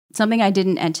something I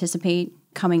didn't anticipate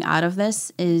coming out of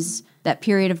this is that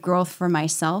period of growth for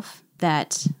myself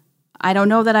that I don't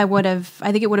know that I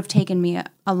think it would have taken me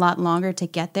a lot longer to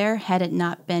get there had it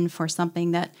not been for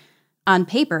something that on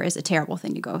paper is a terrible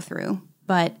thing to go through.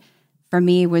 But for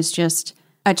me, it was just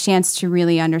a chance to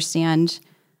really understand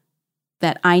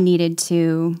that I needed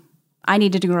to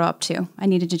grow up too. I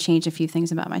needed to change a few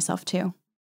things about myself too.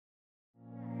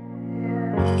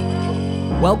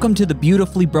 Welcome to the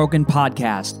Beautifully Broken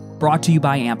podcast, brought to you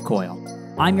by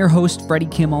Ampcoil. I'm your host, Freddie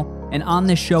Kimmel, and on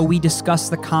this show we discuss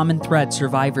the common thread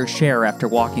survivors share after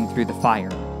walking through the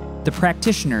fire, the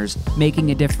practitioners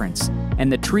making a difference,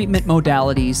 and the treatment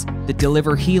modalities that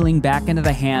deliver healing back into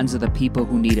the hands of the people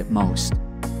who need it most.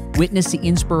 Witness the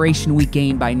inspiration we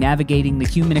gain by navigating the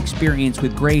human experience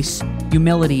with grace,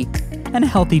 humility, and a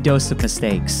healthy dose of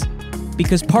mistakes.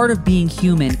 Because part of being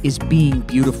human is being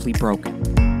beautifully broken.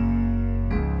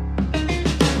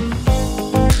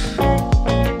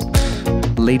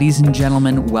 Ladies and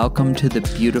gentlemen, welcome to the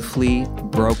Beautifully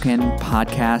Broken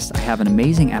podcast. I have an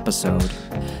amazing episode,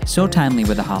 so timely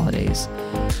with the holidays.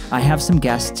 I have some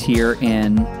guests here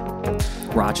in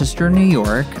Rochester, New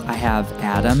York. I have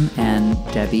Adam and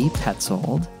Debbie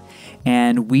Petzold,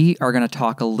 and we are going to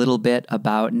talk a little bit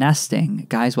about nesting.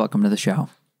 Guys, welcome to the show.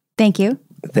 Thank you.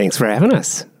 Thanks for having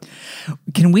us.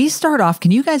 Can we start off?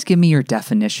 Can you guys give me your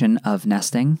definition of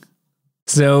nesting?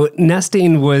 So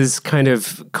nesting was kind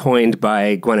of coined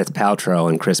by Gwyneth Paltrow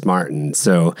and Chris Martin.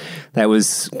 So that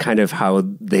was kind of how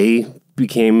they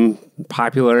became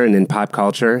popular and in pop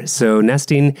culture. So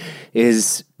nesting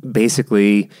is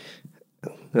basically,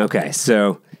 okay,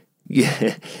 so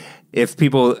if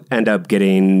people end up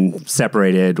getting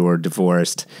separated or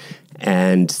divorced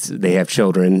and they have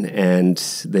children and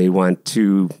they want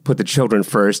to put the children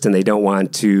first and they don't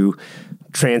want to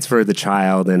transfer the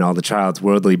child and all the child's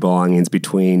worldly belongings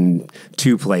between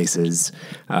two places.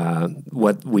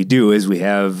 What we do is we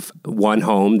have one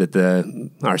home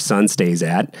that our son stays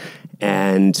at,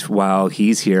 and while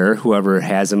he's here, whoever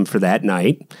has him for that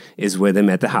night is with him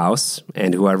at the house,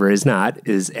 and whoever is not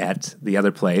is at the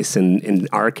other place. And in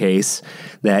our case,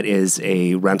 that is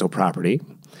a rental property.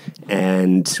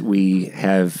 And we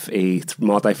have a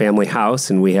multifamily house,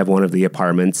 and we have one of the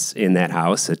apartments in that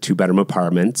house, a 2-bedroom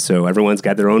apartment. So everyone's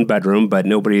got their own bedroom, but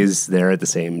nobody is there at the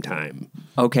same time.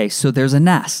 Okay, so there's a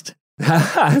nest.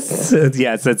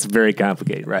 Yes, that's very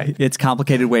complicated, right? It's a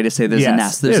complicated way to say there's a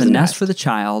nest. There's a nest for the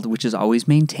child, which is always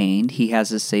maintained. He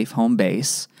has a safe home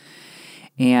base.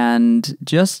 And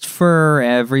just for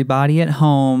everybody at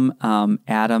home,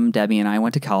 Adam, Debbie, and I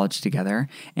went to college together,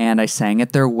 and I sang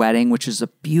at their wedding, which is a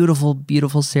beautiful,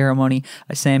 beautiful ceremony.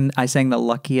 I sang The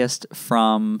Luckiest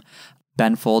from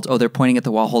Ben Folds. Oh, they're pointing at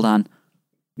the wall. Hold on.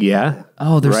 Yeah.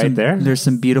 Oh, there. There's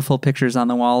some beautiful pictures on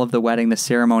the wall of the wedding, the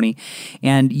ceremony.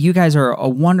 And you guys are a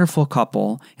wonderful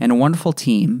couple and a wonderful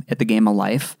team at the Game of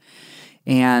Life.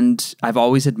 And I've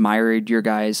always admired your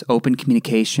guys' open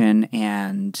communication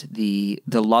and the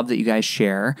love that you guys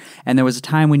share. And there was a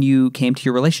time when you came to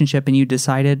your relationship and you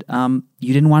decided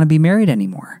you didn't want to be married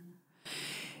anymore.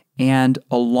 And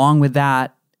along with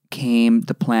that came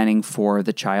the planning for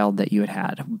the child that you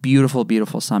had. Beautiful,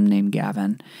 beautiful son named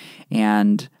Gavin.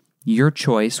 And your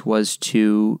choice was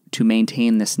to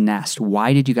maintain this nest.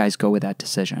 Why did you guys go with that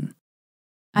decision?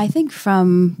 I think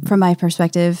from my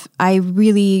perspective, I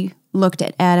really looked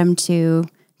at Adam to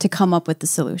come up with the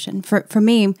solution. For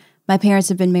me, my parents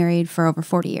have been married for over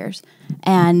 40 years,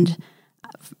 and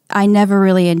I never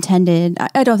really intended,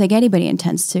 I don't think anybody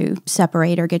intends to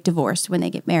separate or get divorced when they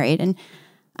get married, and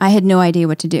I had no idea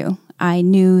what to do. I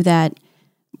knew that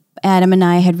Adam and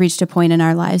I had reached a point in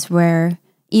our lives where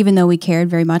even though we cared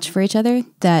very much for each other,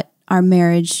 that our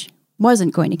marriage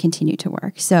wasn't going to continue to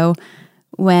work. So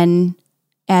when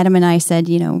Adam and I said,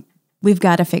 we've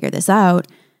got to figure this out,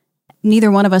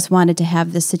 neither one of us wanted to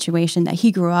have this situation that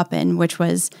he grew up in, which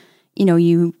was,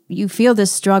 you feel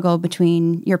this struggle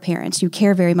between your parents. You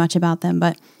care very much about them,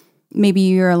 but maybe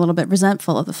you're a little bit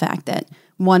resentful of the fact that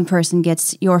one person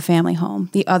gets your family home,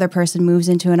 the other person moves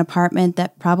into an apartment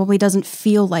that probably doesn't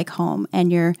feel like home,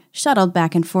 and you're shuttled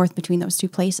back and forth between those two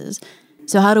places.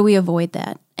 So how do we avoid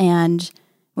that? And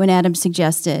when Adam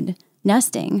suggested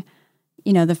nesting,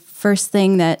 the first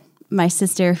thing that my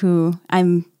sister, who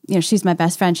she's my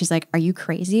best friend, she's like, "Are you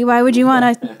crazy? Why would you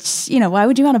want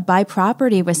to, buy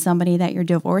property with somebody that you're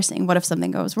divorcing? What if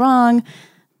something goes wrong?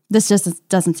 This just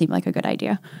doesn't seem like a good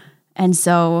idea." And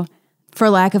so, for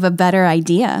lack of a better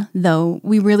idea, though,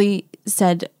 we really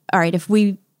said, all right, if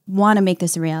we want to make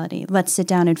this a reality, let's sit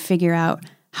down and figure out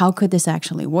how could this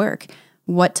actually work?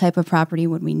 What type of property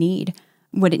would we need?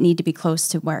 Would it need to be close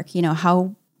to work?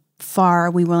 How far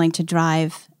are we willing to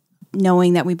drive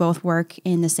knowing that we both work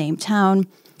in the same town,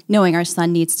 knowing our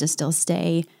son needs to still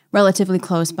stay relatively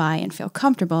close by and feel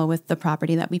comfortable with the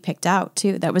property that we picked out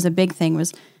too. That was a big thing,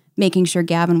 was making sure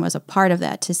Gavin was a part of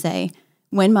that, to say,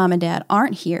 when mom and dad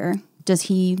aren't here, does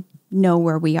he know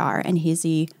where we are? And is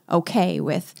he okay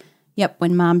with, yep,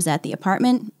 when mom's at the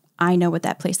apartment, I know what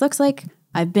that place looks like.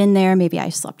 I've been there. Maybe I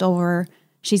slept over.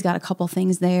 She's got a couple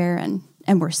things there and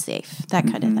we're safe, that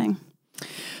kind of thing.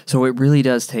 So it really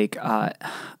does take,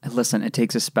 listen, it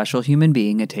takes a special human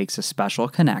being. It takes a special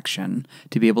connection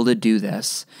to be able to do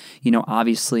this.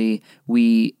 Obviously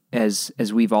we, as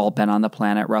we've all been on the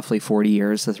planet roughly 40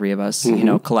 years, the three of us,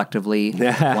 collectively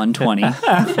 120,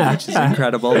 which is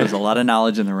incredible. There's a lot of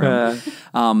knowledge in the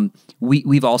room.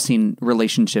 We've all seen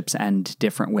relationships end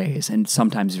different ways, and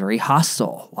sometimes very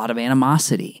hostile, a lot of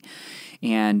animosity.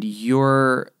 And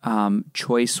your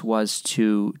choice was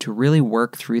to really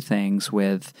work through things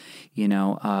with,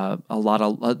 a lot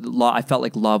of. I felt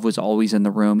like love was always in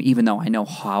the room, even though I know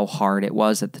how hard it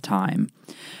was at the time.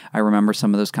 I remember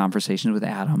some of those conversations with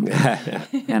Adam,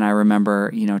 and I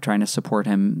remember trying to support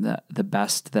him the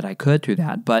best that I could through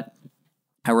that. But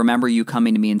I remember you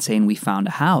coming to me and saying, we found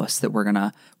a house that we're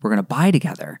gonna buy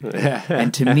together.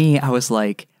 And to me, I was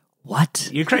like, what?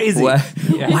 You're crazy. Why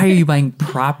are you buying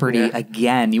property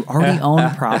again? You already own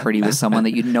property with someone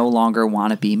that you no longer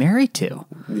want to be married to.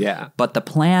 Yeah. But the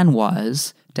plan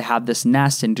was to have this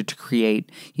nest and to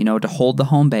create, to hold the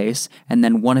home base, and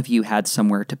then one of you had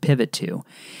somewhere to pivot to.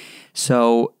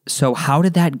 So how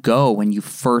did that go when you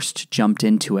first jumped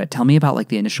into it? Tell me about like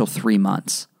the initial 3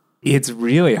 months. It's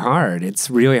really hard.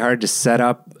 It's really hard to set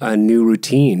up a new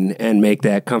routine and make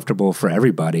that comfortable for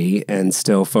everybody and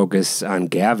still focus on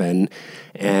Gavin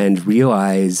and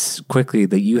realize quickly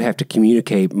that you have to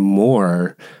communicate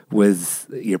more with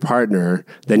your partner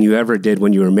than you ever did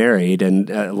when you were married. And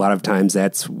a lot of times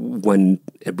that's when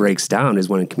it breaks down, is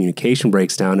when communication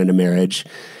breaks down in a marriage.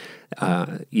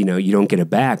 You don't get it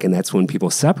back, and that's when people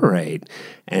separate.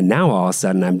 And now all of a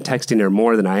sudden I'm texting her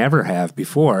more than I ever have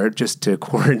before just to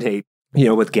coordinate,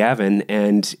 with Gavin.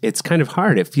 And it's kind of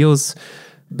hard. It feels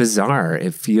bizarre.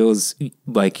 It feels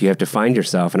like you have to find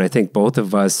yourself. And I think both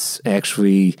of us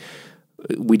actually,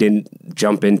 we didn't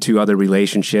jump into other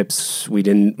relationships. We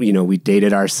didn't, we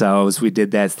dated ourselves. We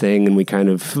did that thing and we kind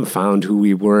of found who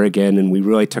we were again. And we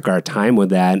really took our time with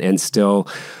that and still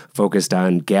focused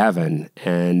on Gavin.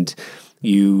 And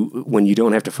when you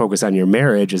don't have to focus on your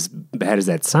marriage, as bad as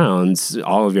that sounds,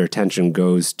 all of your attention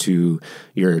goes to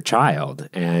your child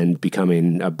and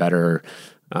becoming a better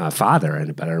father and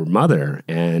a better mother.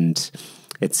 And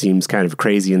it seems kind of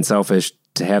crazy and selfish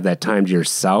to have that time to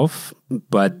yourself.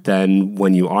 But then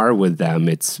when you are with them,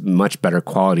 it's much better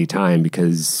quality time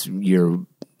because you're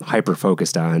hyper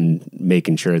focused on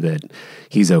making sure that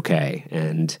he's okay.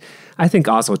 And I think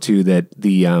also too that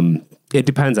it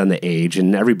depends on the age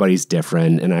and everybody's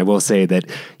different. And I will say that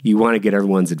you want to get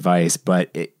everyone's advice,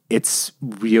 but it's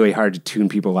really hard to tune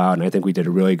people out. And I think we did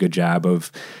a really good job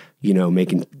of,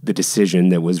 making the decision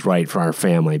that was right for our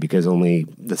family, because only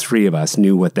the three of us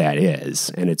knew what that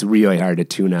is. And it's really hard to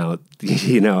tune out,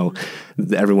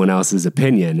 everyone else's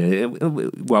opinion.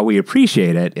 While we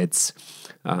appreciate it, it's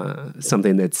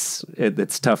something that's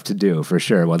tough to do for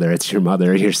sure, whether it's your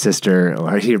mother, your sister,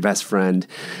 or your best friend,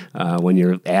 when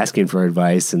you're asking for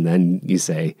advice and then you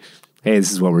say, hey,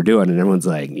 this is what we're doing. And everyone's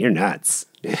like, you're nuts.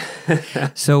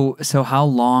 So how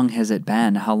long has it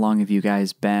been? How long have you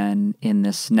guys been in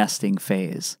this nesting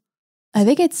phase? I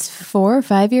think it's 4 or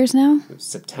 5 years now.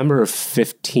 September of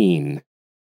 15.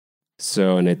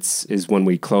 So, and is when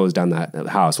we closed on that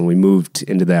house, when we moved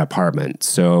into that apartment.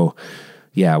 So,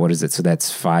 yeah, what is it? So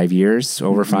that's 5 years,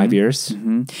 over 5 years.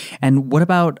 Mm-hmm. And what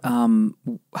about,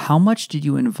 how much did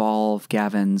you involve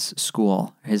Gavin's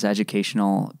school, his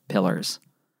educational pillars?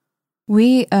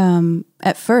 We,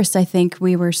 at first, I think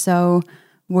we were so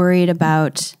worried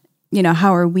about,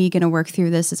 how are we going to work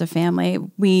through this as a family?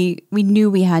 We knew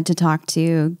we had to talk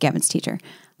to Gavin's teacher.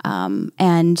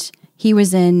 And he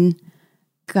was in,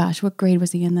 what grade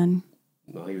was he in then?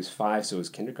 Well, he was 5, so it was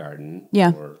kindergarten.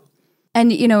 Yeah.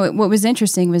 And, what was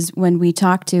interesting was when we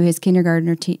talked to his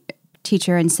kindergartner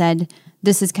teacher and said,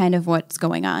 this is kind of what's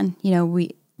going on.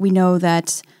 We know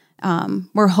that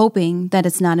we're hoping that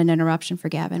it's not an interruption for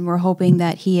Gavin. We're hoping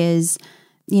that he is,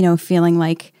 feeling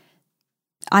like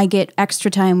I get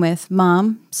extra time with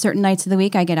mom certain nights of the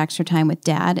week. I get extra time with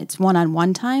dad. It's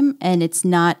one-on-one time, and it's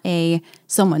not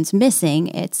someone's missing.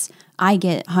 It's I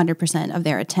get 100% of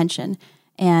their attention.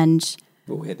 And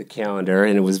we had the calendar,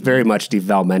 and it was very much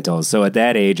developmental. So at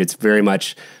that age, it's very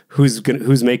much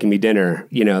who's making me dinner.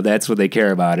 That's what they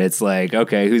care about. It's like,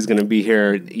 okay, who's going to be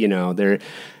here?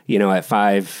 at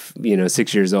 5,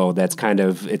 6 years old, that's kind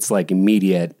of, it's like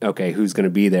immediate, okay, who's going to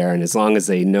be there? And as long as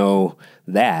they know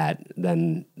that,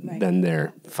 then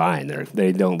they're fine.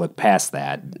 They don't look past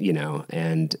that,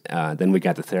 and then we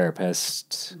got the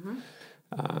therapist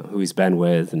who he's been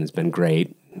with and has been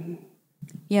great.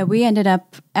 Yeah, we ended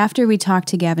up, after we talked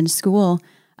to Gavin's school,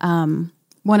 one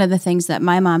of the things that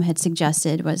my mom had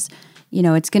suggested was,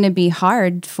 it's going to be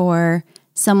hard for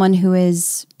someone who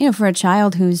is, for a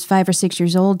child who's 5 or 6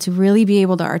 years old to really be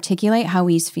able to articulate how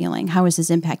he's feeling, how is this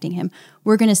impacting him.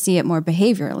 We're going to see it more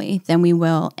behaviorally than we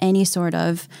will any sort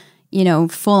of,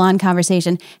 full-on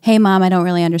conversation. Hey, Mom, I don't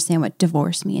really understand what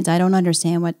divorce means. I don't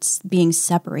understand what being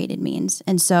separated means.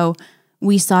 And so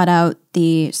we sought out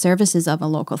the services of a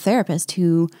local therapist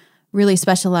who really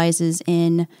specializes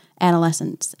in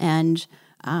adolescents. And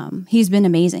he's been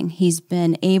amazing. He's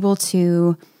been able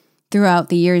to, throughout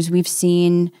the years, we've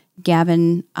seen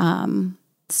Gavin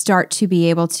start to be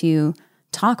able to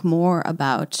talk more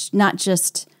about, not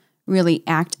just really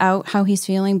act out how he's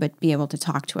feeling, but be able to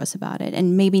talk to us about it.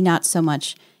 And maybe not so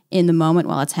much in the moment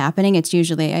while it's happening. It's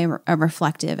usually a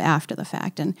reflective after the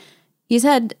fact. And he's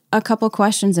had a couple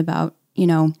questions about,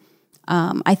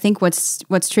 I think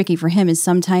what's tricky for him is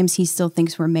sometimes he still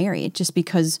thinks we're married just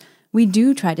because we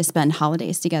do try to spend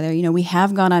holidays together. We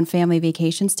have gone on family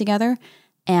vacations together.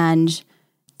 And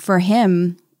for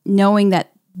him, knowing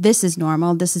that this is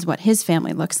normal, this is what his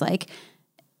family looks like,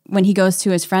 when he goes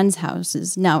to his friends'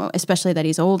 houses, now, especially that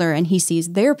he's older and he sees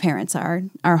their parents are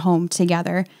home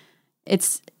together,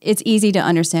 it's easy to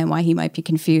understand why he might be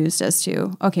confused as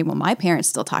to, okay, well, my parents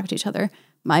still talk to each other.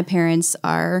 My parents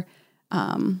are,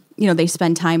 they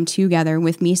spend time together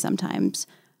with me sometimes.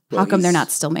 How come they're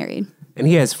not still married? And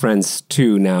he has friends,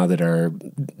 too, now that are,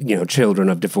 children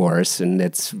of divorce, and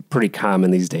it's pretty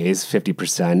common these days,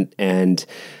 50%. And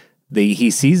he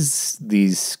sees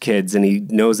these kids, and he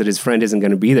knows that his friend isn't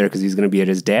going to be there because he's going to be at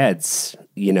his dad's,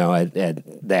 at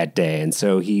that day. And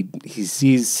so he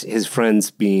sees his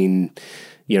friends being,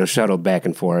 shuttled back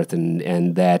and forth,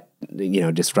 and that,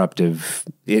 disruptive,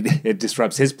 it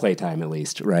disrupts his playtime at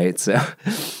least, right? So,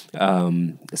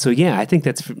 yeah, I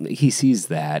think he sees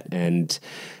that, and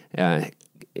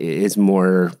is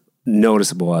more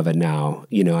noticeable of it now.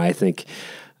 I think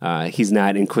he's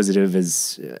not inquisitive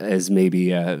as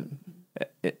maybe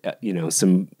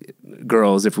some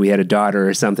girls. If we had a daughter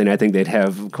or something, I think they'd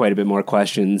have quite a bit more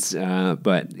questions.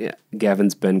 But yeah,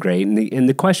 Gavin's been great, and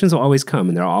the questions will always come,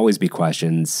 and there'll always be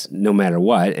questions, no matter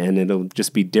what, and it'll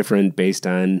just be different based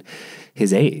on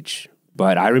his age.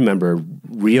 But I remember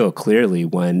real clearly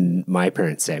when my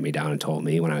parents sat me down and told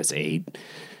me when I was 8.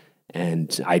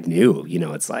 And I knew,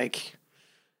 it's like,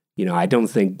 I don't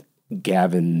think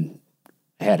Gavin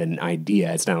had an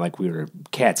idea. It's not like we were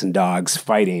cats and dogs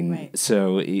fighting. Right.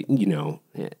 So,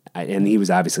 and he was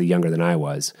obviously younger than I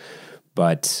was.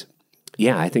 But,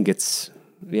 yeah, I think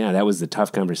that was the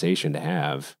tough conversation to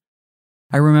have.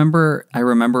 I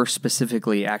remember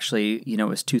specifically, actually, it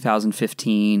was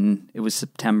 2015. It was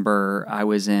September. I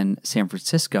was in San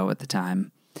Francisco at the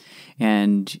time.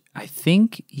 And I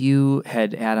think you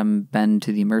had, Adam, been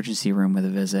to the emergency room with a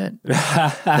visit,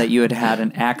 that you had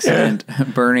an accident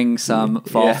burning some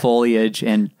fall foliage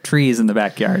and trees in the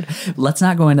backyard. Let's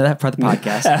not go into that part of the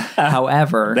podcast.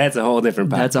 However, that's a whole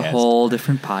different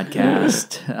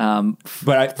podcast.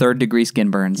 But third-degree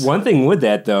skin burns. One thing with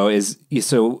that, though, is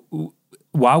so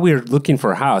while we were looking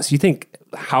for a house, you think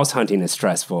house hunting is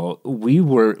stressful. We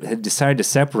had decided to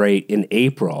separate in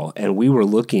April, and we were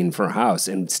looking for a house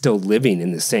and still living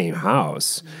in the same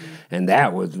house. And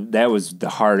that was the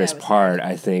hardest part,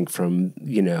 I think, from,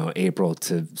 April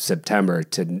to September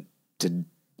to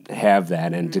have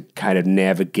that and to kind of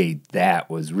navigate that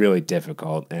was really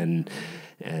difficult. And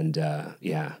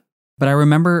yeah. But I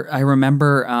remember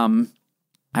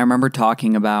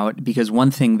talking about, because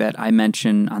one thing that I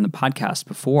mentioned on the podcast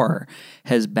before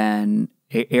has been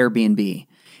Airbnb.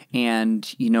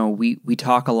 And, we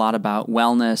talk a lot about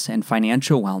wellness and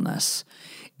financial wellness.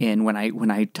 And when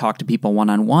I talk to people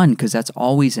one-on-one, because that's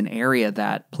always an area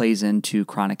that plays into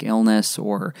chronic illness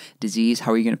or disease.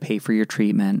 How are you going to pay for your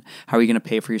treatment? How are you going to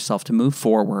pay for yourself to move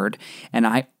forward?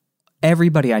 And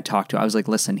everybody I talked to, I was like,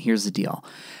 listen, here's the deal.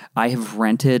 I have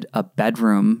rented a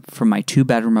bedroom from my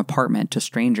 2-bedroom apartment to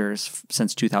strangers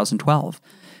since 2012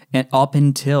 and up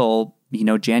until,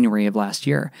 January of last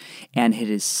year. And it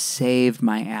has saved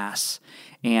my ass.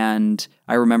 And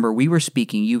I remember we were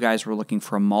speaking, you guys were looking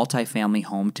for a multifamily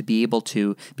home to be able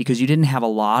to, because you didn't have a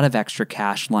lot of extra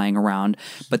cash lying around,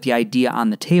 but the idea on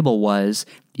the table was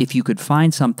if you could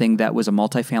find something that was a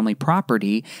multifamily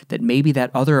property, that maybe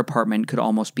that other apartment could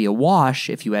almost be a wash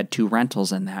if you had 2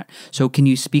 rentals in that. So can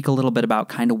you speak a little bit about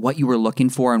kind of what you were looking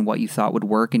for and what you thought would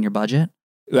work in your budget?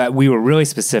 We were really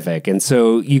specific. And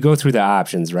so you go through the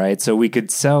options, right? So we could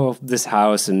sell this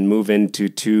house and move into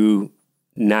 2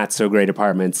 not so great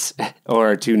apartments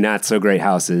or 2 not so great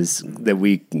houses that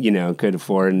we, could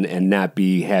afford and not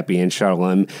be happy and shuttle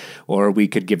them, or we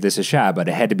could give this a shot, but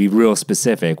it had to be real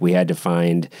specific. We had to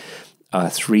find a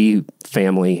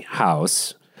 3-family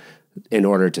house in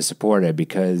order to support it,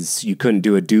 because you couldn't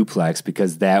do a duplex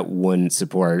because that wouldn't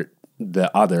support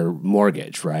the other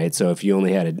mortgage, right? So if you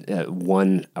only had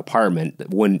one apartment,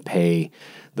 that wouldn't pay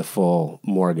the full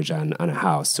mortgage on a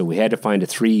house. So we had to find a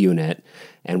 3-unit,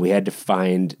 and we had to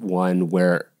find one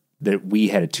where that we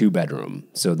had a 2-bedroom,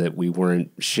 so that we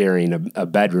weren't sharing a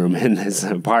bedroom in this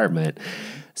apartment.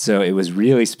 So it was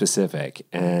really specific,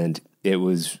 and it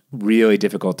was really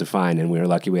difficult to find. And we were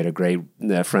lucky we had a great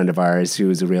friend of ours who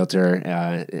was a realtor,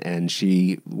 and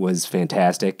she was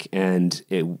fantastic. And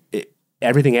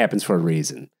everything happens for a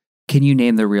reason. Can you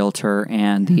name the realtor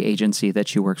and the agency that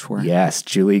she works for? Yes,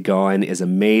 Julie Goen is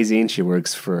amazing. She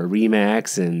works for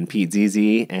Remax and Pete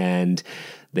Zizi, and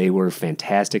they were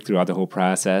fantastic throughout the whole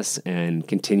process and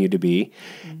continue to be.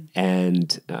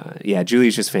 And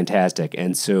Julie's just fantastic.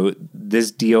 And so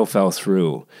this deal fell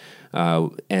through.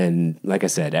 And like I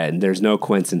said, and there's no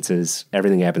coincidences.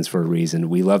 Everything happens for a reason.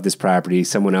 We love this property.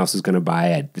 Someone else was going to buy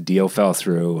it. The deal fell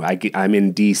through. I'm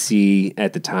in DC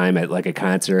at the time at like a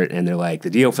concert, and they're like, the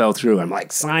deal fell through. I'm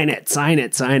like, sign it.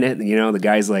 And, the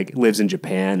guy's like lives in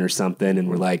Japan or something. And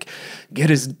we're like, get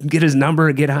his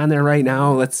number, get on there right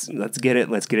now. Let's get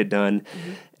it done.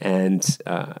 And,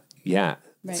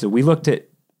 Right. So we looked at,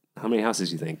 how many houses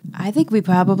do you think? I think we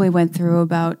probably went through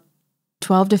about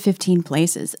 12 to 15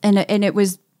 places. And it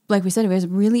was, like we said, it was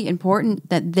really important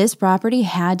that this property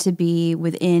had to be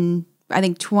within, I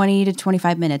think 20 to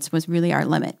 25 minutes was really our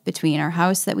limit between our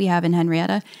house that we have in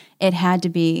Henrietta. It had to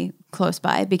be close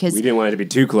by, because we didn't want it to be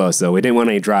too close, though. We didn't want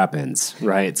any drop-ins,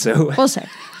 right? So well, sure.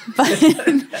 But,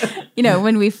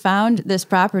 when we found this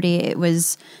property, it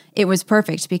was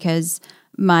perfect, because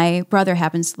my brother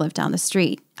happens to live down the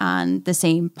street on the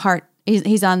same part.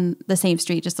 He's on the same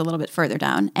street, just a little bit further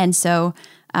down. And so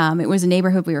it was a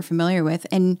neighborhood we were familiar with.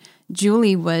 And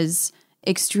Julie was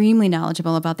extremely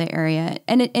knowledgeable about the area.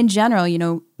 And in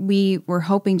general, we were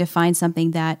hoping to find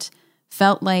something that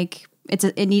felt like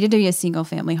it needed to be a single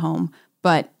family home,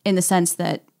 but in the sense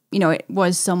that, it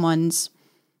was someone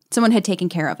had taken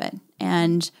care of it.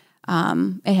 And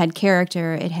it had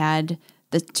character. It had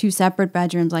the 2 separate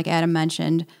bedrooms, like Adam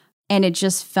mentioned. And it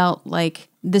just felt like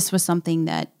this was something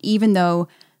that, even though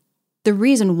the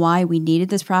reason why we needed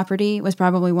this property was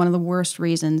probably one of the worst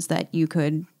reasons that you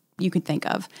could think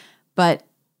of, but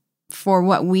for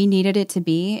what we needed it to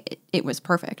be, it was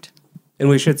perfect. And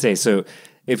we should say, so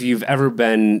if you've ever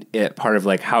been part of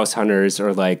like House Hunters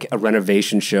or like a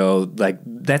renovation show, like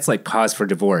that's like cause for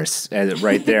divorce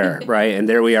right there, right? And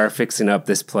there we are fixing up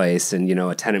this place, and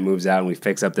a tenant moves out and we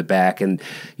fix up the back, and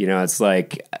it's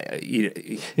like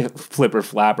flip or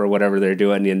flop or whatever they're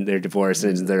doing, and they're divorced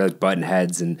and they're like button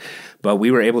heads, but we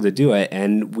were able to do it,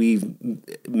 and we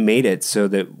made it so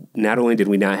that not only did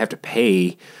we not have to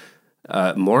pay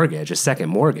a second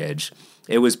mortgage,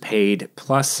 it was paid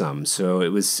plus some. So it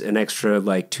was an extra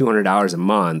like $200 a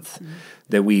month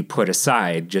that we put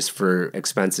aside just for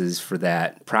expenses for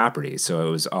that property. So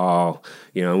it was all,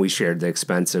 we shared the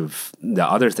expense of the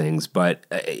other things, but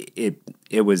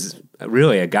it was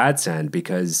really a godsend,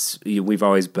 because we've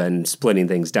always been splitting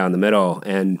things down the middle,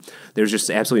 and there's just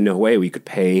absolutely no way we could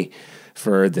pay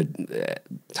for the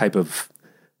type of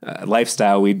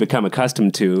lifestyle we'd become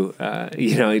accustomed to,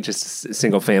 just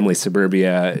single family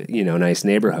suburbia, nice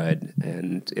neighborhood.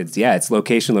 And it's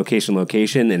location.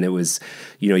 And it was,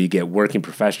 you get working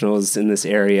professionals in this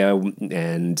area,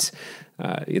 and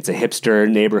it's a hipster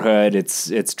neighborhood. It's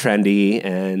trendy,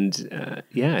 and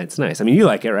it's nice. I mean, you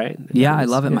like it, right? Yeah, I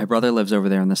love it. Yeah. My brother lives over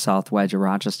there in the South Wedge of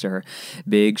Rochester.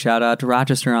 Big shout out to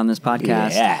Rochester on this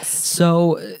podcast. Yes.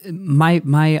 So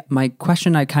my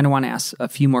question, I kind of want to ask a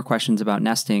few more questions about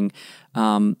nesting.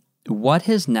 What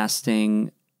has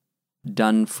nesting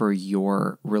done for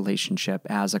your relationship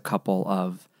as a couple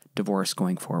of divorce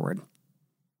going forward?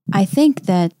 I think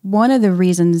that one of the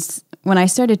reasons, when I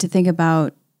started to think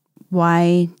about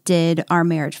why did our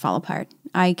marriage fall apart,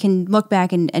 I can look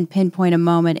back and pinpoint a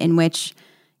moment in which,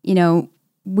 Adam,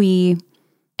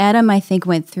 I think,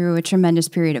 went through a tremendous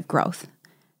period of growth.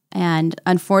 And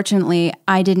unfortunately,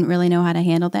 I didn't really know how to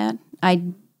handle that.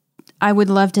 I would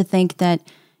love to think that,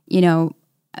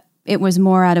 it was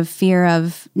more out of fear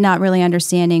of not really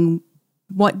understanding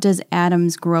what does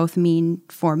Adam's growth mean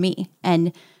for me?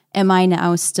 And am I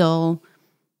now still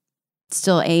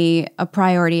a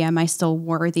priority? Am I still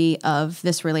worthy of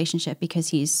this relationship? Because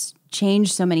he's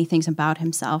changed so many things about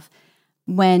himself.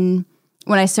 When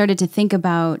I started to think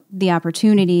about the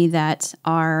opportunity that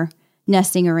our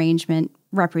nesting arrangement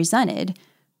represented,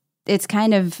 it's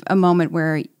kind of a moment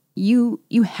where you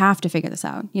have to figure this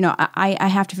out. I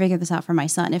have to figure this out for my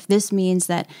son. If this means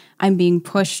that I'm being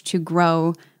pushed to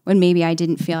grow when maybe I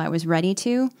didn't feel I was ready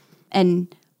to,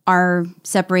 and our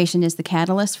separation is the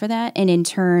catalyst for that, and in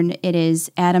turn, it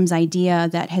is Adam's idea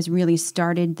that has really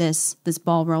started this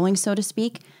ball rolling, so to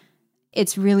speak.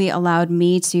 It's really allowed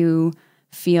me to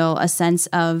feel a sense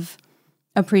of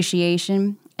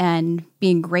appreciation and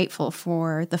being grateful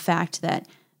for the fact that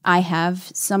I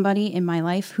have somebody in my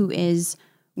life who is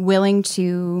willing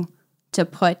to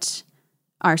put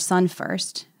our son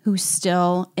first, who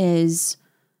still is,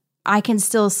 I can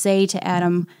still say to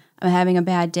Adam, I'm having a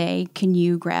bad day. Can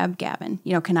you grab Gavin?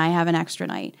 Can I have an extra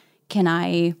night? Can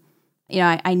I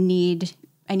need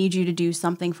you to do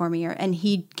something for me, and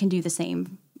he can do the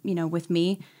same, with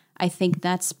me. I think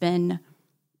that's been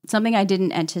something I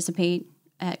didn't anticipate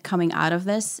coming out of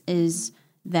this, is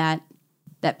that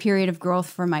period of growth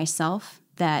for myself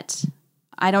that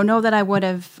I don't know that I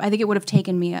think it would have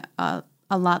taken me a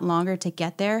lot longer to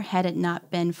get there had it not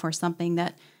been for something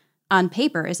that on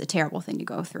paper is a terrible thing to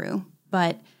go through.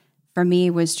 But for me,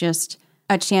 it was just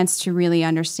a chance to really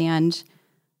understand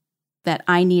that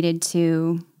I needed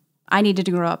to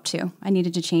grow up too. I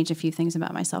needed to change a few things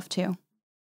about myself too.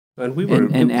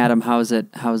 And Adam, how's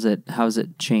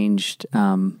it changed?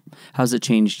 How's it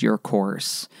changed your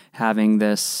course? Having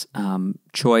this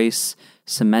choice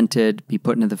cemented, be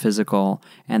put into the physical,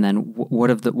 and then what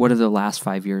have the last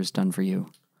 5 years done for you?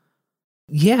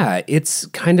 Yeah, it's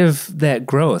kind of that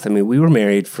growth. I mean, we were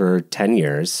married for 10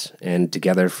 years and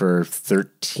together for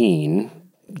 13,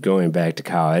 going back to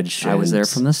college. I was there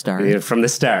from the start. Yeah, from the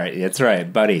start. That's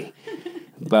right, buddy.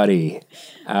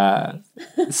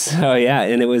 So yeah,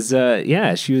 and it was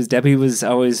Debbie was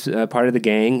always part of the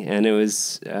gang, and it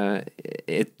was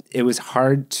it was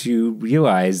hard to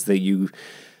realize that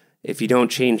if you don't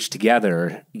change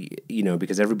together,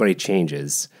 because everybody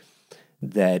changes,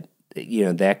 that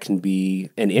that can be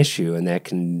an issue, and that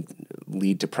can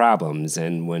lead to problems.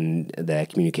 And when that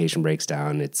communication breaks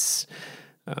down, it's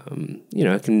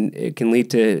it can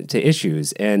lead to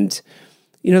issues. And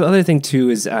the other thing too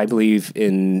is, I believe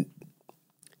in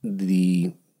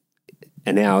the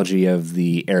analogy of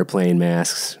the airplane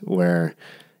masks, where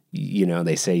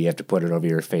they say you have to put it over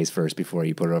your face first before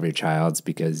you put it over your child's,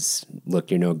 because look,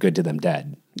 you're no good to them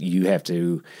dead. You have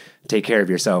to take care of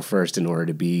yourself first in order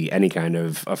to be any kind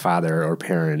of a father or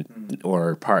parent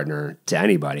or partner to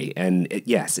anybody. And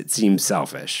yes, it seems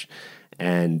selfish.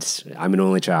 And I'm an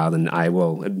only child, and I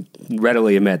will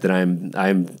readily admit that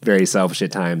I'm very selfish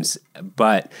at times.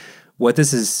 But what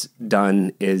this has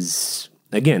done is,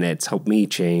 again, it's helped me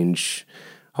change,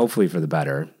 hopefully for the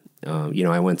better.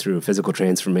 I went through a physical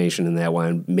transformation, and that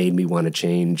one made me want to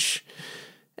change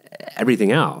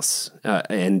everything else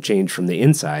and change from the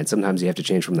inside. Sometimes you have to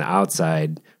change from the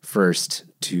outside first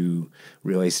to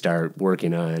really start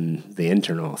working on the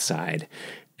internal side.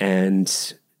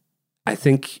 And I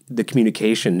think the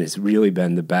communication has really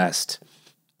been the best.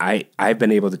 I've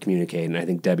been able to communicate, and I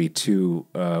think Debbie too,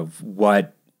 of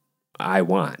what I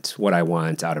want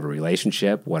out of a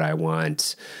relationship, what I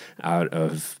want out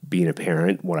of being a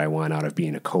parent, what I want out of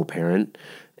being a co-parent,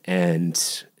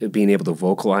 and being able to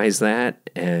vocalize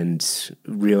that and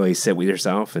really sit with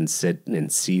yourself and sit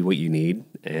and see what you need.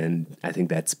 And I think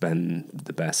that's been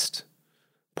the best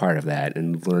part of that,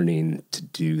 and learning to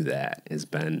do that has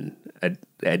been,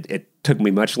 it took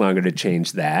me much longer to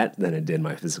change that than it did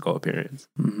my physical appearance.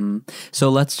 Mm-hmm. So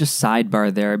let's just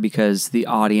sidebar there, because the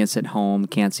audience at home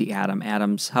can't see Adam.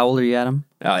 How old are you, Adam?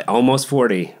 Almost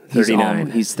 40,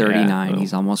 39. He's 39. Yeah.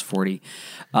 He's almost 40.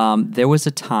 There was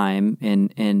a time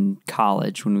in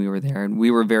college when we were there, and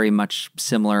we were very much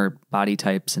similar body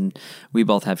types, and we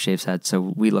both have shaved heads,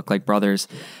 so we look like brothers,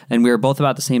 and we were both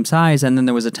about the same size. And then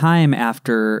there was a time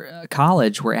after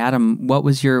college where, Adam, what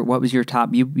was your top?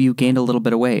 You gained a little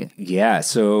bit of weight. Yeah,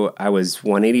 so I was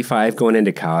 185 going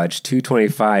into college,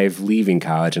 225 leaving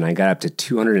college, and I got up to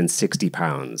 260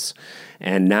 pounds.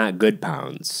 And not good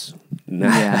pounds.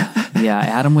 Yeah.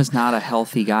 Adam was not a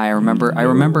healthy guy. I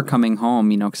remember coming home,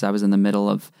 because I was in the middle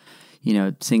of,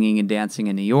 singing and dancing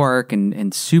in New York,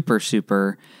 and super,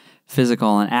 super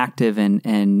physical and active,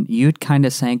 and you'd kind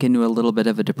of sank into a little bit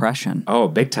of a depression. Oh,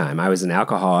 big time. I was an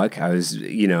alcoholic. I was,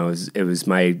 it was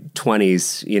my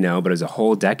 20s, but it was a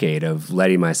whole decade of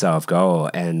letting myself go.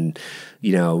 And,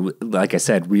 like I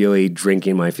said, really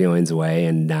drinking my feelings away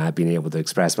and not being able to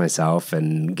express myself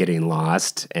and getting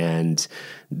lost and,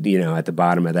 at the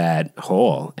bottom of that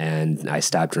hole. And I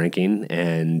stopped drinking,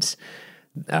 and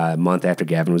a month after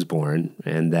Gavin was born,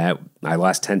 and that I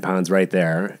lost 10 pounds right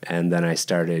there. And then I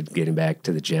started getting back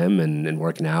to the gym and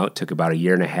working out. Took about a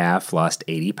year and a half, lost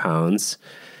 80 pounds,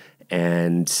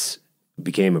 and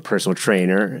became a personal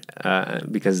trainer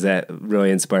because that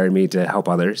really inspired me to help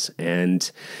others. And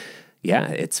yeah,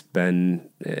 it's been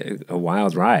a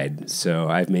wild ride. So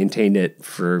I've maintained it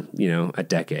for, a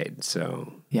decade.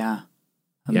 So yeah,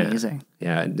 amazing.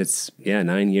 Yeah, it's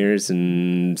 9 years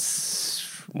and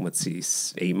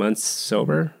 8 months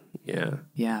sober. Yeah.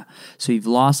 Yeah. So you've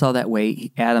lost all that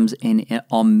weight. Adam's in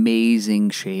amazing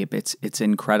shape. It's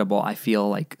incredible. I feel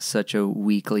like such a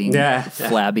weakling,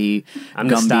 flabby, I'm Gumby.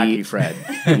 the stocky Fred.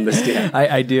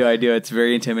 I do. It's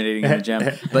very intimidating in the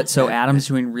gym. But so Adam's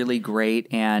doing really great,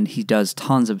 and he does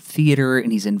tons of theater,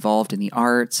 and he's involved in the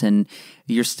arts, and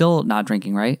you're still not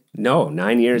drinking, right? No,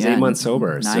 9 years, 8 months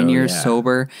sober. 9 years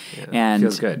sober. Yeah, and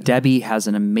feels good. Debbie has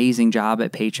an amazing job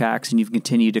at Paychex, and you've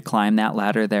continued to climb that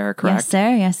ladder there, correct?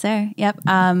 Yes, sir. Yep.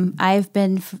 I've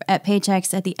been at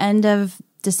Paychex at the end of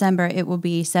December. It will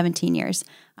be 17 years.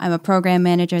 I'm a program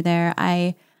manager there.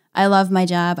 I love my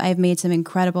job. I've made some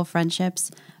incredible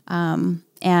friendships.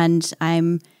 And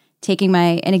I'm taking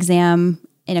an exam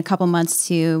in a couple months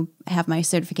to have my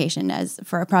certification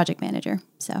for a project manager.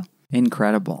 So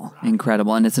Incredible.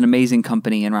 And it's an amazing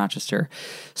company in Rochester.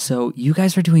 So you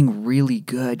guys are doing really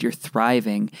good. You're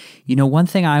thriving. One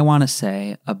thing I want to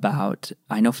say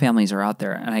I know families are out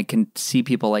there, and I can see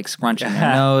people like scrunching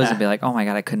their nose and be like, oh my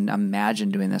God, I couldn't imagine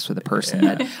doing this with a person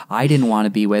that I didn't want to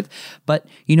be with. But,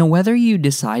 whether you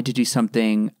decide to do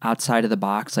something outside of the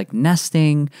box, like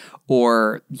nesting,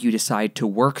 or you decide to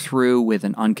work through with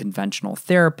an unconventional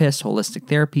therapist, holistic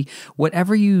therapy,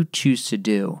 whatever you choose to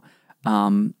do,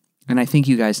 and I think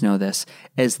you guys know this,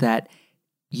 is that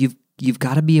you've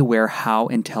got to be aware how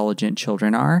intelligent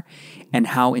children are and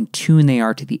how in tune they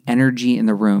are to the energy in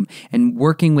the room. And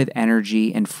working with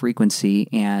energy and frequency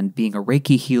and being a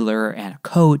Reiki healer and a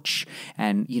coach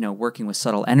and, working with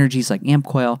subtle energies like amp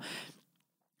coil,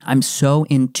 I'm so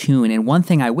in tune. And one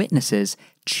thing I witness is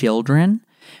children,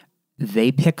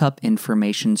 they pick up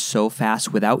information so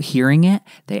fast without hearing it,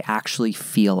 they actually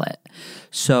feel it.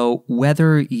 So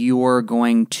whether you're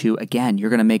going to, again,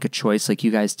 you're going to make a choice like you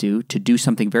guys do to do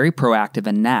something very proactive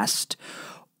and nest,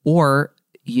 or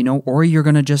you're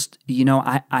going to just,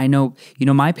 I know,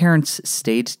 my parents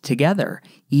stayed together,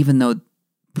 even though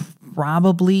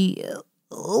probably a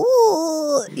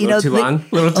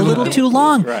little too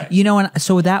long. Right. And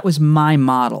so that was my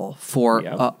model for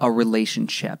a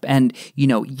relationship. And,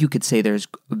 you could say there's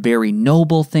very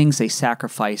noble things. They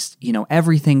sacrificed,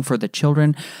 everything for the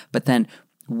children. But then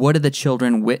what do the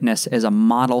children witness as a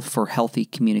model for healthy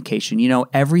communication?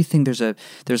 Everything, there's a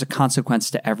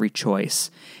consequence to every choice.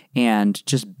 And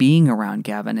just being around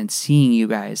Gavin and seeing you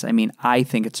guys, I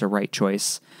think it's a right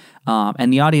choice.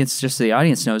 And the audience, just so the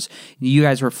audience knows, you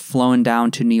guys were flown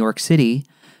down to New York City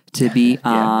to be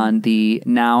on the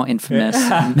now infamous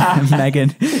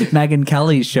Megyn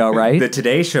Kelly's show, right? The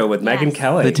Today Show with Megyn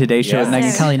Kelly. The Today Show with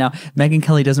Megyn Kelly. Now, Megyn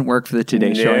Kelly doesn't work for the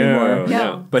Today Show anymore.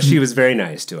 No. But she was very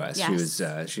nice to us. Yes.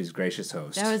 She was a gracious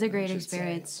host. That was a great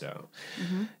experience. So,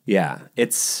 yeah,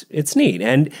 it's neat.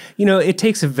 And, it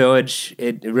takes a village.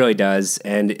 It really does.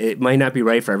 And it might not be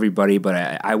right for everybody, but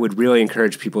I would really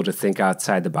encourage people to think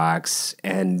outside the box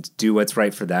and do what's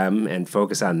right for them and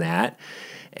focus on that.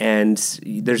 And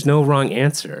there's no wrong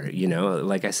answer,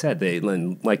 like I said,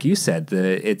 like you said,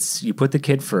 you put the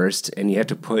kid first, and you have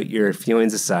to put your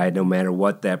feelings aside no matter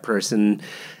what that person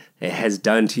has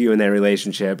done to you in that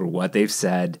relationship or what they've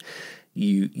said.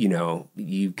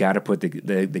 You've got to put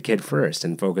the kid first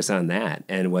and focus on that.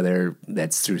 And whether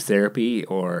that's through therapy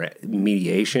or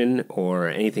mediation or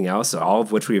anything else, all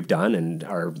of which we've done and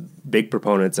are big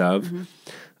proponents of. Mm-hmm.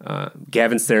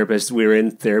 Gavin's therapist, we were in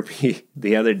therapy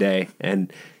the other day,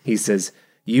 and he says,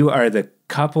 "You are the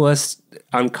couplest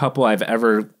uncouple I've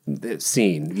ever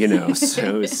seen,"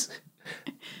 so it was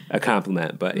a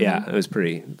compliment, but yeah, it was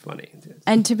pretty funny.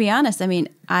 And to be honest,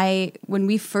 when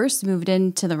we first moved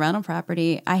into the rental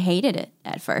property, I hated it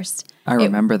at first. I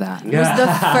remember that. It was the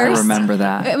first. I remember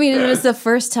that. It was the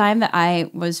first time that I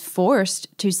was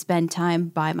forced to spend time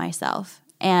by myself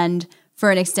and for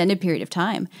an extended period of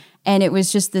time. And it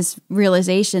was just this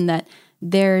realization that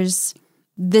there's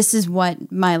this is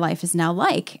what my life is now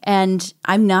like. And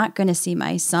I'm not going to see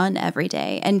my son every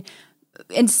day. And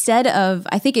instead of,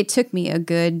 I think it took me a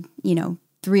good,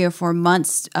 3 or 4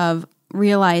 months of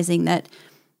realizing that,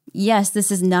 yes,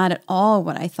 this is not at all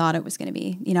what I thought it was going to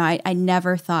be. I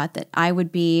never thought that I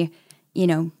would be,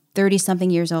 30 something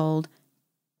years old.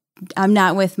 I'm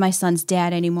not with my son's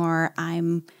dad anymore.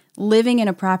 I'm living in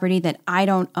a property that I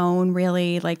don't own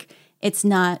really. Like it's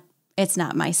not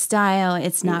my style.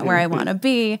 It's not where I want to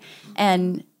be.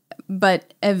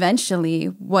 But eventually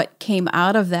what came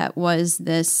out of that was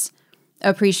this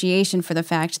appreciation for the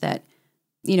fact that,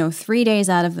 3 days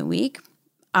out of the week,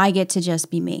 I get to just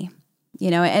be me,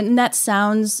 and that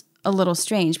sounds a little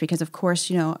strange because of course,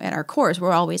 at our cores,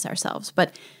 we're always ourselves.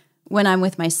 But when I'm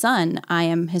with my son, I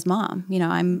am his mom,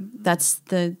 that's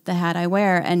the hat I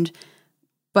wear.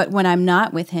 But when I'm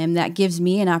not with him, that gives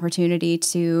me an opportunity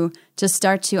to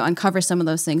start to uncover some of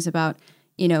those things about,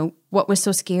 what was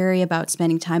so scary about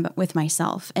spending time with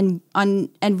myself and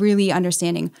really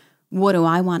understanding what do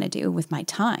I want to do with my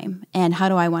time and how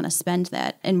do I want to spend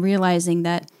that, and realizing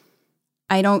that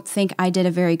I don't think I did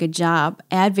a very good job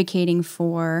advocating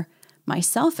for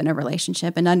myself in a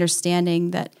relationship and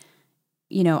understanding that,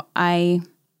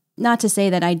 not to say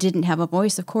that I didn't have a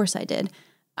voice, of course I did.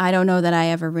 I don't know that I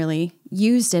ever really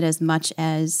used it as much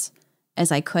as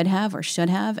I could have or should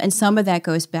have. And some of that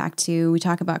goes back to, we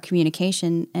talk about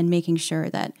communication and making sure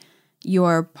that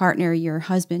your partner, your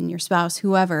husband, your spouse,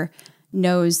 whoever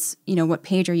knows, what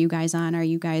page are you guys on? Are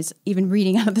you guys even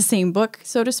reading out of the same book,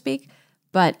 so to speak?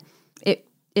 But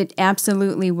it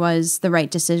absolutely was the right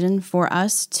decision for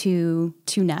us to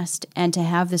nest and to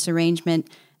have this arrangement.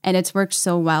 And it's worked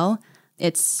so well.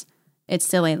 It's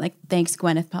silly. Like, thanks,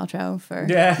 Gwyneth Paltrow, for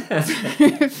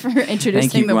introducing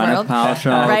Thank you, the Gwyneth world.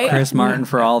 Paltrow, Right? Chris Martin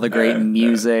for all the great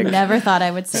music. Never thought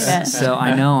I would say that. So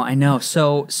I know.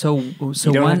 So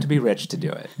you don't have to be rich to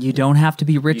do it. You don't have to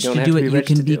be rich to do it. You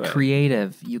can be do it.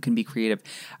 creative. You can be creative.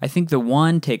 I think the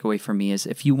one takeaway for me is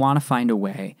if you want to find a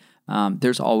way,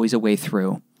 there's always a way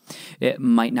through. It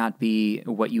might not be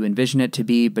what you envision it to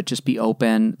be, but just be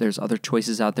open. There's other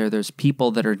choices out there. There's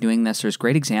people that are doing this. There's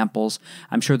great examples.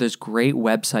 I'm sure there's great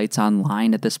websites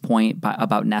online at this point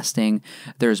about nesting.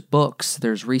 There's books,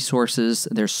 there's resources,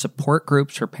 there's support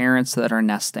groups for parents that are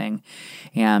nesting.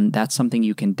 And that's something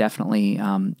you can definitely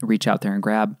reach out there and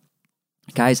grab.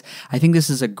 Guys, I think this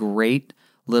is a great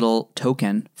little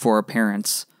token for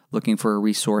parents looking for a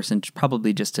resource and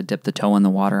probably just to dip the toe in the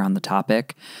water on the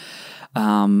topic.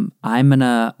 I'm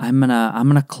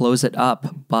gonna close it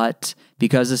up, but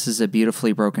because this is a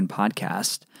beautifully broken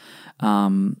podcast,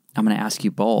 I'm gonna ask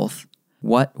you both,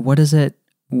 what does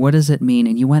it mean?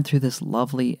 And you went through this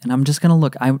lovely, and I'm just gonna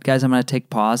look, guys, I'm gonna take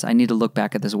pause. I need to look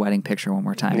back at this wedding picture one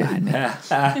more time behind me.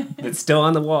 It's still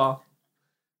on the wall.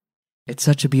 It's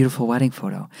such a beautiful wedding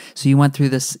photo. So you went through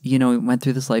this,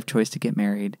 life choice to get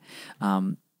married.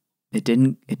 It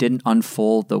didn't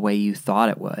unfold the way you thought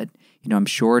it would. I'm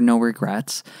sure no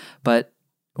regrets, but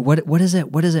what does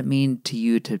it mean to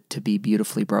you to be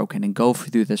beautifully broken and go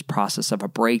through this process of a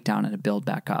breakdown and a build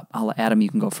back up? Adam, you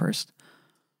can go first.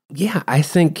 Yeah, I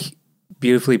think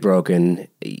beautifully broken,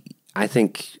 I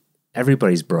think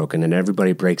everybody's broken and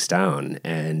everybody breaks down,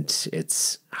 and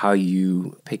it's how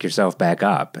you pick yourself back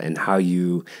up and how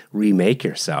you remake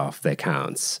yourself that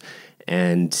counts.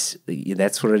 And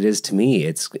that's what it is to me.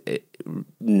 It's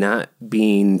not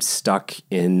being stuck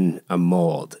in a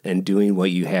mold and doing what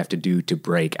you have to do to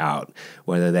break out,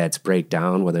 whether that's break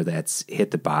down, whether that's hit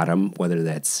the bottom, whether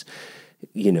that's,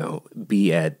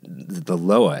 be at the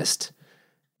lowest,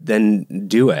 then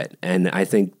do it. And I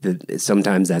think that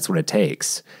sometimes that's what it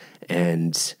takes.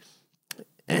 And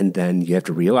then you have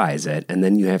to realize it. And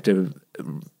then you have to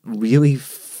really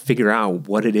figure out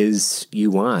what it is you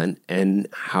want and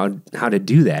how to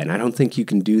do that. And I don't think you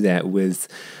can do that with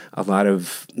a lot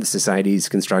of the society's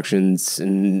constructions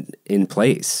in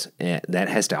place. That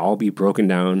has to all be broken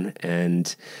down.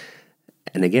 And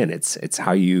again, it's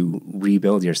how you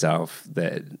rebuild yourself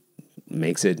that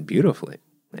makes it beautifully.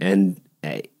 And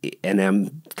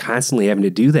I'm constantly having to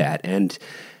do that. And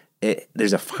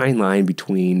there's a fine line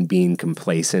between being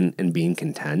complacent and being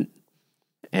content.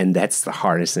 And that's the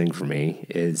hardest thing for me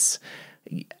is,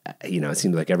 it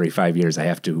seems like every 5 years I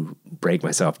have to break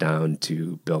myself down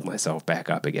to build myself back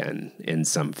up again in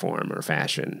some form or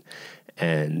fashion.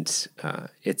 And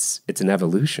it's an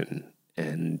evolution.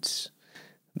 And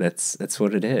that's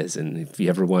what it is. And if you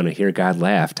ever want to hear God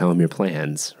laugh, tell him your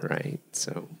plans, right?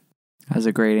 So that was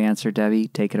a great answer, Debbie.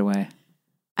 Take it away.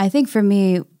 I think for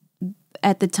me,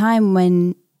 at the time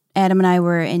when Adam and I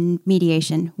were in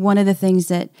mediation, one of the things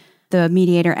that the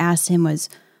mediator asked him was,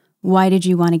 why did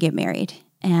you want to get married?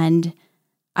 And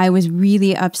I was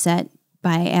really upset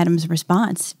by Adam's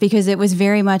response because it was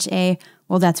very much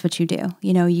well, that's what you do.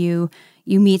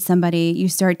 You meet somebody, you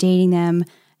start dating them,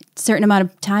 a certain amount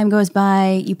of time goes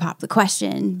by, you pop the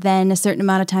question, then a certain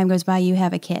amount of time goes by, you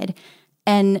have a kid.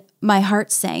 And my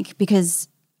heart sank because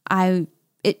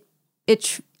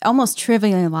it almost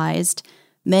trivialized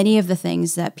many of the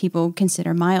things that people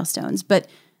consider milestones. But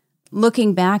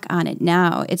looking back on it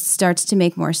now, it starts to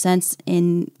make more sense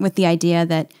with the idea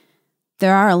that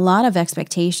there are a lot of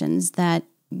expectations that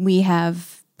we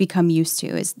have become used to.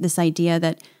 Is this idea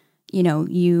that,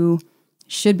 you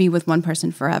should be with one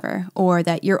person forever, or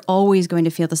that you're always going to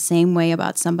feel the same way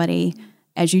about somebody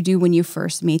as you do when you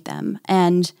first meet them.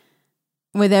 And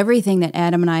with everything that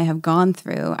Adam and I have gone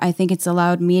through, I think it's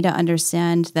allowed me to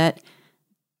understand that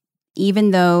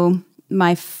even though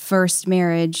my first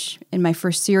marriage and my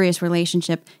first serious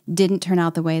relationship didn't turn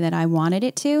out the way that I wanted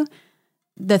it to,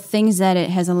 the things that it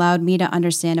has allowed me to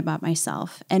understand about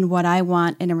myself and what I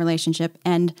want in a relationship,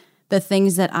 and the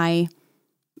things that I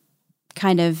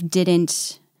kind of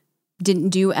didn't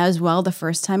do as well the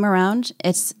first time around,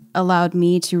 it's allowed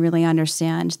me to really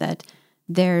understand that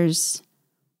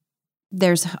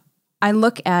I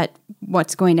look at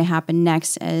what's going to happen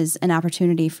next as an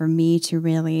opportunity for me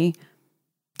to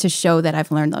show that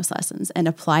I've learned those lessons and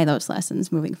apply those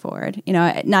lessons moving forward.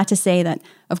 Not to say that,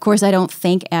 of course, I don't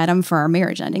thank Adam for our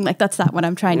marriage ending. Like, that's not what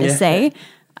I'm trying to say.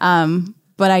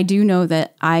 But I do know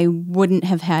that I wouldn't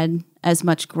have had as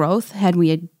much growth had we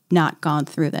had not gone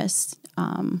through this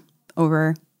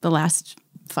over the last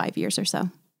 5 years or so.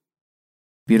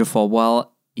 Beautiful.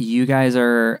 Well, you guys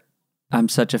I'm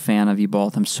such a fan of you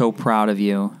both. I'm so proud of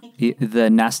you. The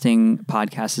nesting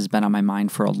podcast has been on my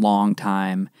mind for a long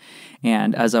time.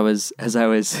 And as I was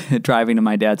driving to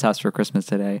my dad's house for Christmas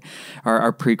today,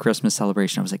 our pre-Christmas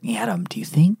celebration, I was like, Adam, do you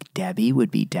think Debbie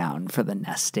would be down for the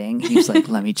nesting? He was like,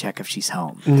 let me check if she's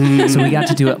home. So we got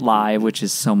to do it live, which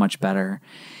is so much better.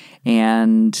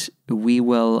 And we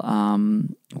will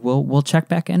we'll check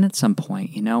back in at some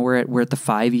point. We're at the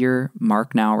 5-year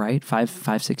mark now, right?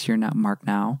 6 year mark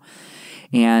now.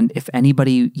 And if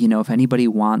anybody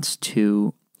wants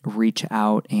to reach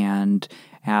out and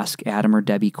ask Adam or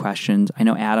Debbie questions, I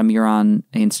know, Adam, you're on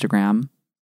Instagram.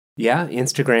 Yeah,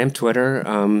 Instagram, Twitter,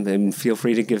 and feel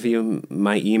free to give you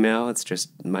my email. It's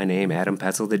just my name, Adam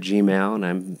Petzel at Gmail, and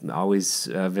I'm always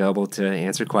available to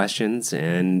answer questions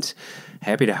and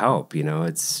happy to help.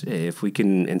 It's if we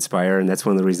can inspire, and that's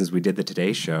one of the reasons we did the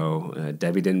Today Show.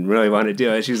 Debbie didn't really want to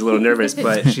do it; she was a little nervous,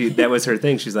 but that was her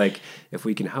thing. She's like, if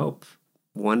we can help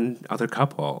one other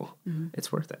couple,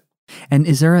 it's worth it. And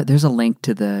there's a link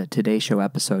to the Today Show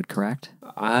episode, correct?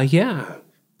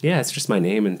 Yeah, it's just my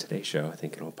name and Today Show. I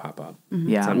think it'll pop up.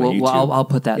 Yeah, well, I'll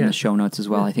put that in the show notes as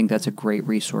well. I think that's a great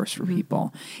resource for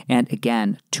people. And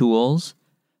again, tools.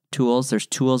 There's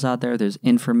tools out there. There's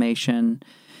information.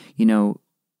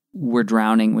 We're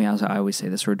drowning. I always say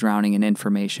this. We're drowning in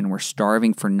information. We're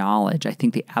starving for knowledge. I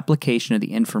think the application of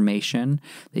the information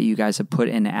that you guys have put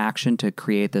into action to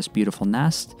create this beautiful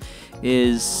nest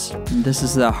is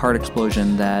the heart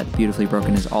explosion that Beautifully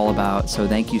Broken is all about. So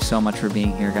thank you so much for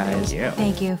being here, guys. Yeah.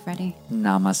 Thank you, Freddie.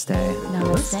 Namaste.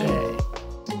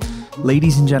 Namaste.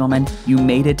 Ladies and gentlemen, you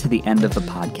made it to the end of the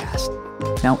podcast.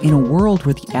 Now, in a world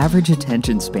where the average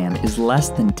attention span is less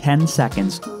than 10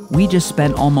 seconds, we just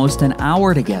spent almost an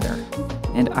hour together.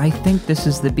 And I think this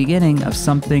is the beginning of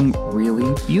something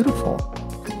really beautiful.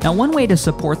 Now, one way to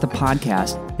support the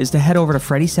podcast is to head over to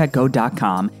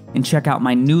freddysetgo.com and check out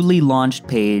my newly launched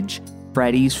page,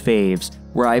 Freddy's Faves,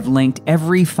 where I've linked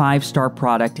every 5-star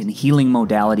product and healing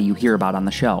modality you hear about on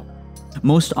the show.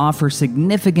 Most offer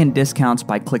significant discounts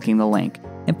by clicking the link.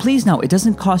 And please know, it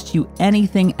doesn't cost you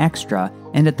anything extra,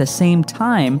 and at the same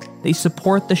time, they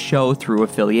support the show through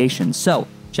affiliation. So,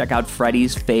 check out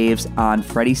Freddy's Faves on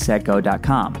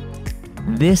freddysetgo.com.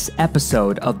 This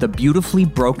episode of the Beautifully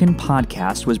Broken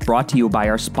podcast was brought to you by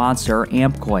our sponsor,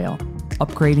 AmpCoil,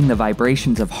 upgrading the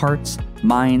vibrations of hearts,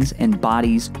 minds, and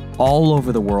bodies all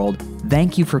over the world.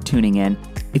 Thank you for tuning in.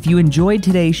 If you enjoyed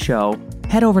today's show,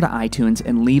 head over to iTunes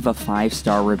and leave a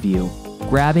 5-star review.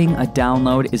 Grabbing a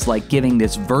download is like giving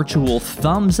this virtual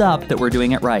thumbs up that we're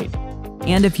doing it right.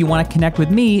 And if you want to connect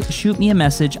with me, shoot me a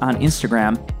message on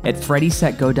Instagram at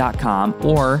freddysetgo.com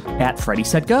or at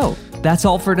freddysetgo. That's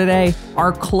all for today.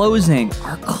 Our closing.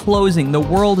 The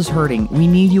world is hurting. We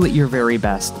need you at your very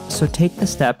best. So take the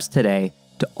steps today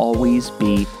to always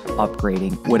be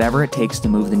upgrading, whatever it takes to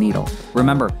move the needle.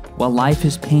 Remember, while life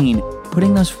is pain,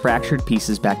 putting those fractured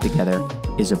pieces back together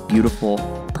is a beautiful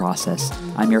process.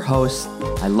 I'm your host.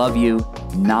 I love you.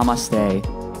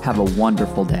 Namaste. Have a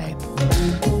wonderful day.